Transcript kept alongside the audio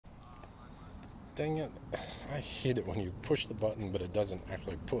Dang it. I hate it when you push the button but it doesn't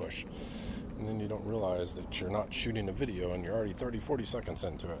actually push. And then you don't realize that you're not shooting a video and you're already 30-40 seconds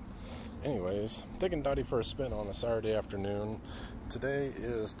into it. Anyways, taking Dottie for a spin on a Saturday afternoon. Today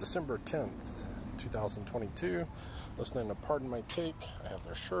is December 10th, 2022. Listening to Pardon My Take. I have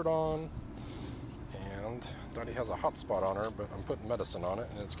their shirt on. And Dottie has a hotspot on her, but I'm putting medicine on it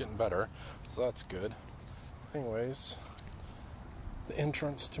and it's getting better. So that's good. Anyways, the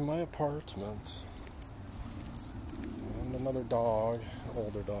entrance to my apartment. And another dog, an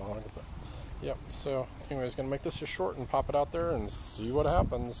older dog. But yep, so anyways, gonna make this a short and pop it out there and see what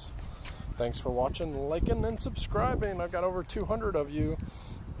happens. Thanks for watching, liking, and subscribing. I've got over 200 of you,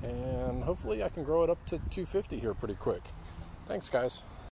 and hopefully I can grow it up to 250 here pretty quick. Thanks, guys.